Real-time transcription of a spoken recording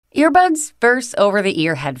Earbuds versus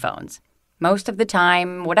over-the-ear headphones. Most of the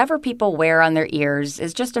time, whatever people wear on their ears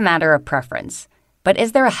is just a matter of preference. But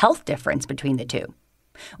is there a health difference between the two?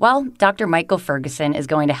 Well, Dr. Michael Ferguson is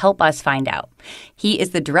going to help us find out. He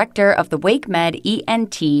is the director of the WakeMed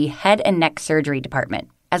ENT Head and Neck Surgery Department,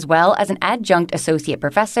 as well as an adjunct associate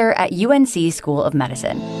professor at UNC School of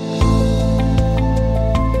Medicine.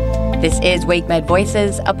 This is WakeMed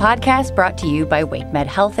Voices, a podcast brought to you by WakeMed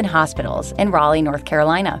Health and Hospitals in Raleigh, North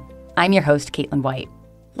Carolina. I'm your host, Caitlin White.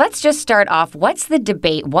 Let's just start off. What's the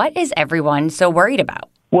debate? What is everyone so worried about?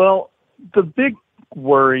 Well, the big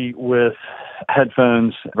worry with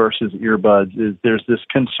headphones versus earbuds is there's this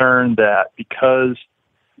concern that because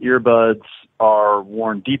earbuds are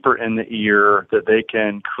worn deeper in the ear, that they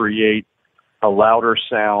can create a louder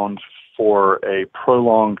sound for a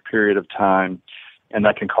prolonged period of time, and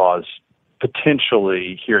that can cause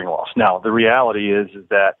potentially hearing loss. Now, the reality is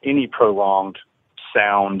that any prolonged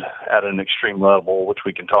sound at an extreme level, which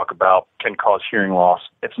we can talk about, can cause hearing loss.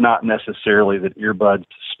 It's not necessarily that earbuds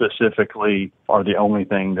specifically are the only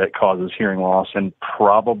thing that causes hearing loss, and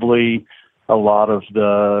probably a lot of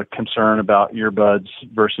the concern about earbuds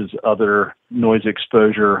versus other noise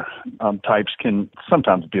exposure types can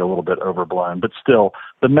sometimes be a little bit overblown. But still,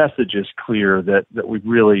 the message is clear that we've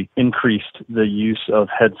really increased the use of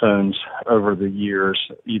headphones over the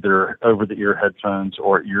years, either over-the-ear headphones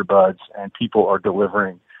or earbuds, and people are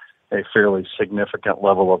delivering a fairly significant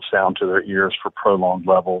level of sound to their ears for prolonged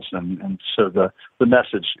levels. And so the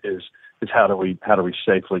message is how do we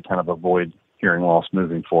safely kind of avoid hearing loss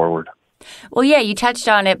moving forward? Well, yeah, you touched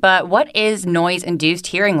on it, but what is noise-induced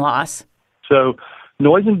hearing loss? So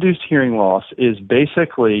noise-induced hearing loss is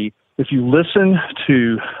basically if you listen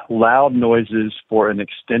to loud noises for an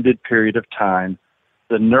extended period of time,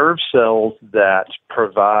 the nerve cells that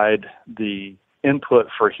provide the input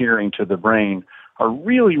for hearing to the brain are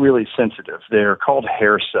really, really sensitive. They're called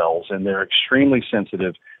hair cells, and they're extremely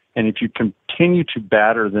sensitive. And if you continue to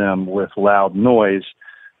batter them with loud noise,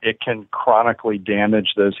 it can chronically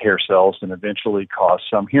damage those hair cells and eventually cause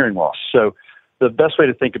some hearing loss. So the best way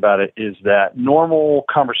to think about it is that normal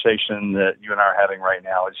conversation that you and I are having right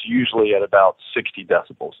now is usually at about 60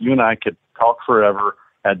 decibels. You and I could talk forever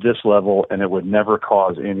at this level, and it would never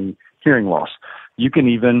cause any hearing loss. You can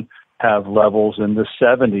even have levels in the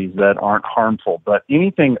 70s that aren't harmful, but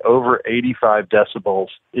anything over 85 decibels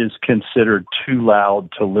is considered too loud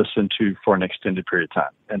to listen to for an extended period of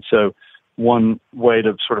time. And so one way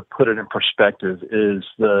to sort of put it in perspective is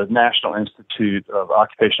the National Institute of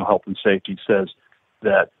Occupational Health and Safety says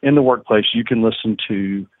that in the workplace you can listen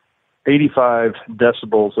to 85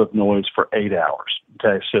 decibels of noise for 8 hours.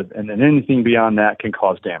 Okay, so and then anything beyond that can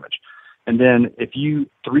cause damage. And then if 3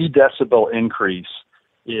 decibel increase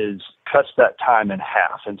cuts that time in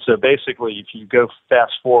half. And so basically, if you go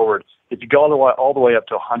fast forward, if you go all the way up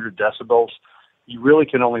to 100 decibels, you really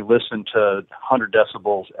can only listen to 100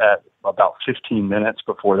 decibels at about 15 minutes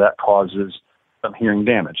before that causes some hearing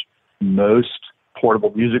damage. Most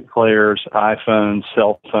portable music players, iPhones,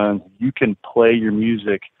 cell phones, you can play your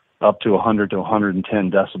music up to 100 to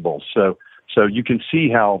 110 decibels. So you can see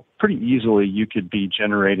how pretty easily you could be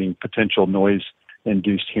generating potential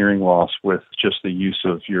noise-induced hearing loss with just the use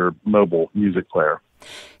of your mobile music player.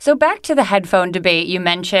 So back to the headphone debate, you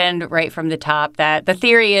mentioned right from the top that the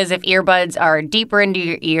theory is if earbuds are deeper into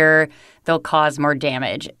your ear, they'll cause more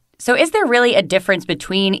damage. So is there really a difference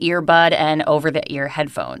between earbud and over-the-ear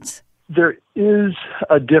headphones? There is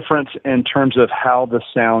a difference in terms of how the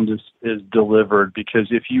sound is delivered, because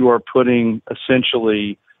if you are putting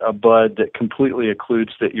essentially a bud that completely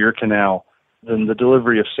occludes the ear canal, then the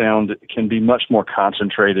delivery of sound can be much more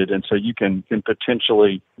concentrated, and so you can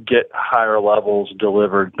potentially get higher levels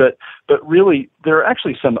delivered. But really, there are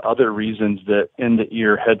actually some other reasons that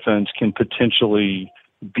in-the-ear headphones can potentially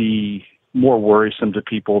be more worrisome to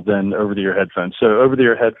people than over-the-ear headphones. So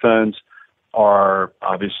over-the-ear headphones are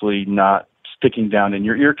obviously not sticking down in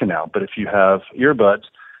your ear canal, but if you have earbuds,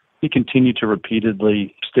 you continue to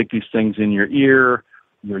repeatedly stick these things in your ear.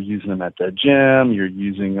 You're using them at the gym, you're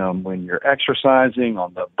using them when you're exercising,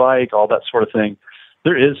 on the bike, all that sort of thing.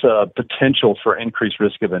 There is a potential for increased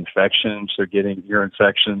risk of infection. So getting ear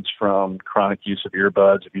infections from chronic use of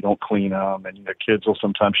earbuds if you don't clean them. And kids will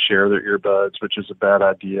sometimes share their earbuds, which is a bad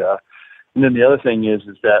idea. And then the other thing is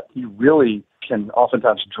that you really can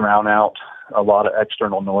oftentimes drown out a lot of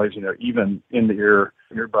external noise. Even in the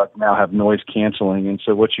earbud now have noise canceling. And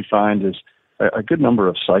so what you find is a good number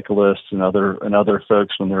of cyclists and other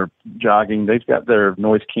folks, when they're jogging, they've got their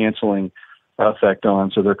noise canceling effect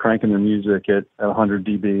on, so they're cranking their music at 100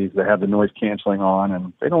 dBs. They have the noise canceling on,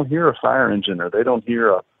 and they don't hear a fire engine, or they don't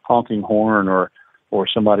hear a honking horn, or or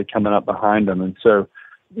somebody coming up behind them. And so,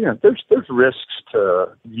 there's risks to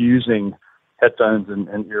using headphones and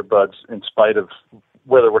earbuds in spite of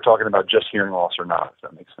whether we're talking about just hearing loss or not, if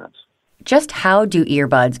that makes sense. Just how do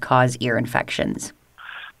earbuds cause ear infections?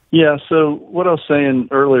 Yeah, so what I was saying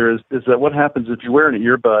earlier is that what happens if you wear an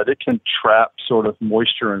earbud, it can trap sort of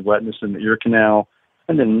moisture and wetness in the ear canal.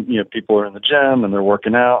 And then, people are in the gym and they're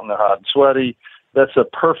working out and they're hot and sweaty. That's a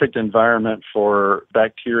perfect environment for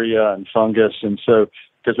bacteria and fungus. And so,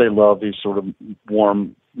 because they love these sort of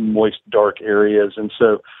warm, moist, dark areas. And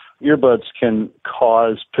so earbuds can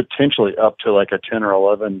cause potentially up to like a 10 or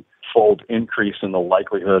 11-fold increase in the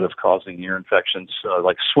likelihood of causing ear infections,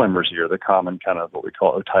 like swimmer's ear, the common kind of what we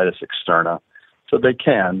call otitis externa. So they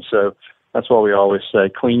can. So that's why we always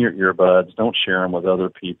say clean your earbuds. Don't share them with other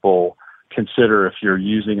people. Consider if you're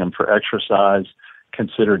using them for exercise,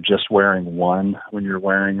 consider just wearing one when you're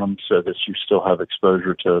wearing them so that you still have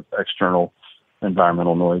exposure to external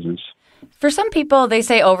environmental noises. For some people, they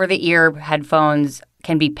say over-the-ear headphones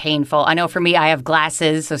can be painful. I know for me, I have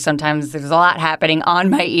glasses, so sometimes there's a lot happening on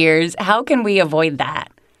my ears. How can we avoid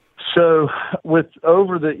that? So with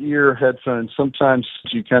over-the-ear headphones, sometimes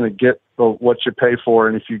you kind of get what you pay for,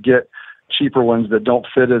 and if you get cheaper ones that don't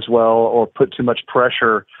fit as well or put too much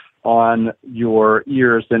pressure on your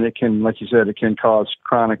ears, then it can, like you said, it can cause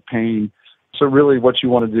chronic pain. So really what you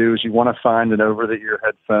want to do is you want to find an over-the-ear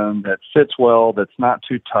headphone that fits well, that's not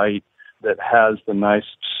too tight, that has the nice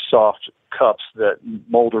soft cups that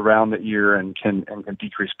mold around the ear and can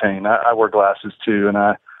decrease pain. I wear glasses too, and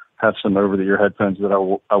I have some over-the-ear headphones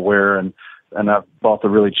that I wear, and I've bought the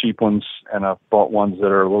really cheap ones, and I've bought ones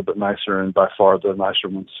that are a little bit nicer, and by far the nicer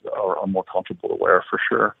ones are more comfortable to wear for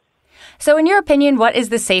sure. So in your opinion, what is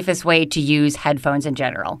the safest way to use headphones in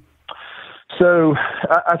general? So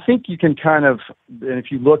I think you can kind of, and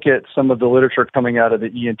if you look at some of the literature coming out of the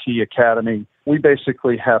ENT Academy, we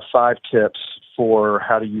basically have 5 tips for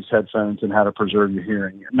how to use headphones and how to preserve your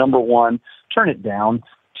hearing. Number 1, turn it down.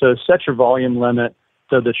 So set your volume limit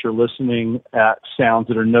so that you're listening at sounds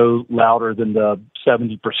that are no louder than the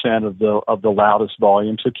 70% of the loudest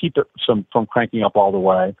volume. So keep it from cranking up all the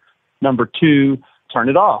way. Number 2, turn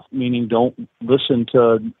it off, meaning don't listen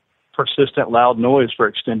to persistent loud noise for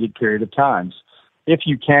extended period of times. If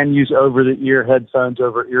you can use over-the-ear headphones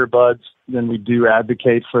over earbuds, then we do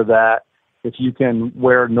advocate for that. If you can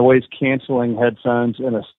wear noise-canceling headphones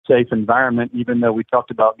in a safe environment, even though we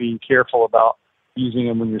talked about being careful about using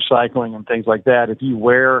them when you're cycling and things like that, if you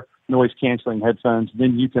wear noise-canceling headphones,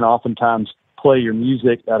 then you can oftentimes play your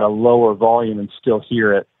music at a lower volume and still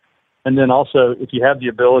hear it. And then also, if you have the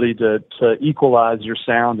ability to equalize your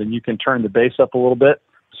sound and you can turn the bass up a little bit,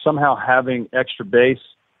 somehow having extra bass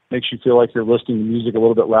makes you feel like you're listening to music a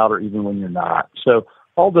little bit louder even when you're not. So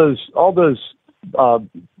all those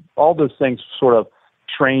things sort of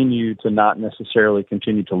train you to not necessarily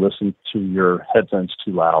continue to listen to your headphones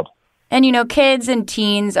too loud. And, kids and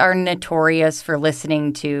teens are notorious for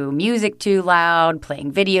listening to music too loud,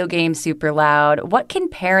 playing video games super loud. What can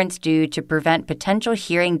parents do to prevent potential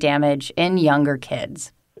hearing damage in younger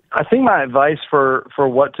kids? I think my advice for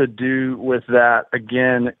what to do with that,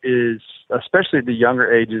 again, is especially at the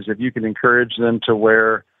younger ages, if you can encourage them to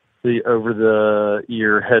wear the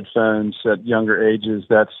over-the-ear headphones at younger ages,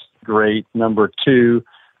 that's great. Number 2,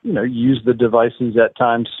 use the devices at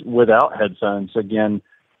times without headphones. Again,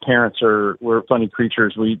 we're funny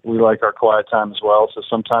creatures. We like our quiet time as well. So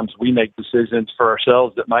sometimes we make decisions for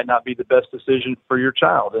ourselves that might not be the best decision for your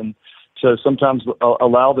child. And so sometimes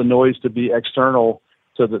allow the noise to be external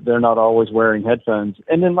so that they're not always wearing headphones.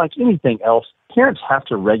 And then like anything else, parents have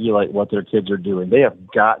to regulate what their kids are doing. They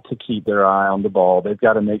have got to keep their eye on the ball. They've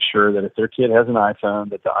got to make sure that if their kid has an iPhone,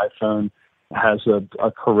 that the iPhone has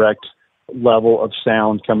a correct level of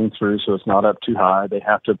sound coming through so it's not up too high. They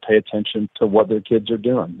have to pay attention to what their kids are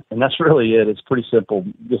doing. And that's really it. It's pretty simple.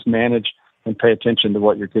 Just manage and pay attention to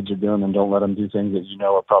what your kids are doing and don't let them do things that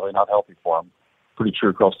are probably not healthy for them. Pretty true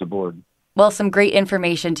across the board. Well, some great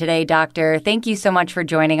information today, Doctor. Thank you so much for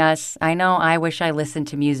joining us. I know I wish I listened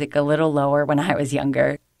to music a little lower when I was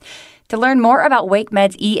younger. To learn more about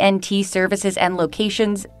WakeMed's ENT services and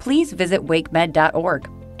locations, please visit wakemed.org.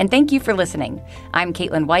 And thank you for listening. I'm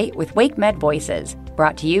Caitlin White with WakeMed Voices,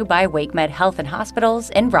 brought to you by WakeMed Health and Hospitals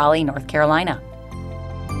in Raleigh, North Carolina.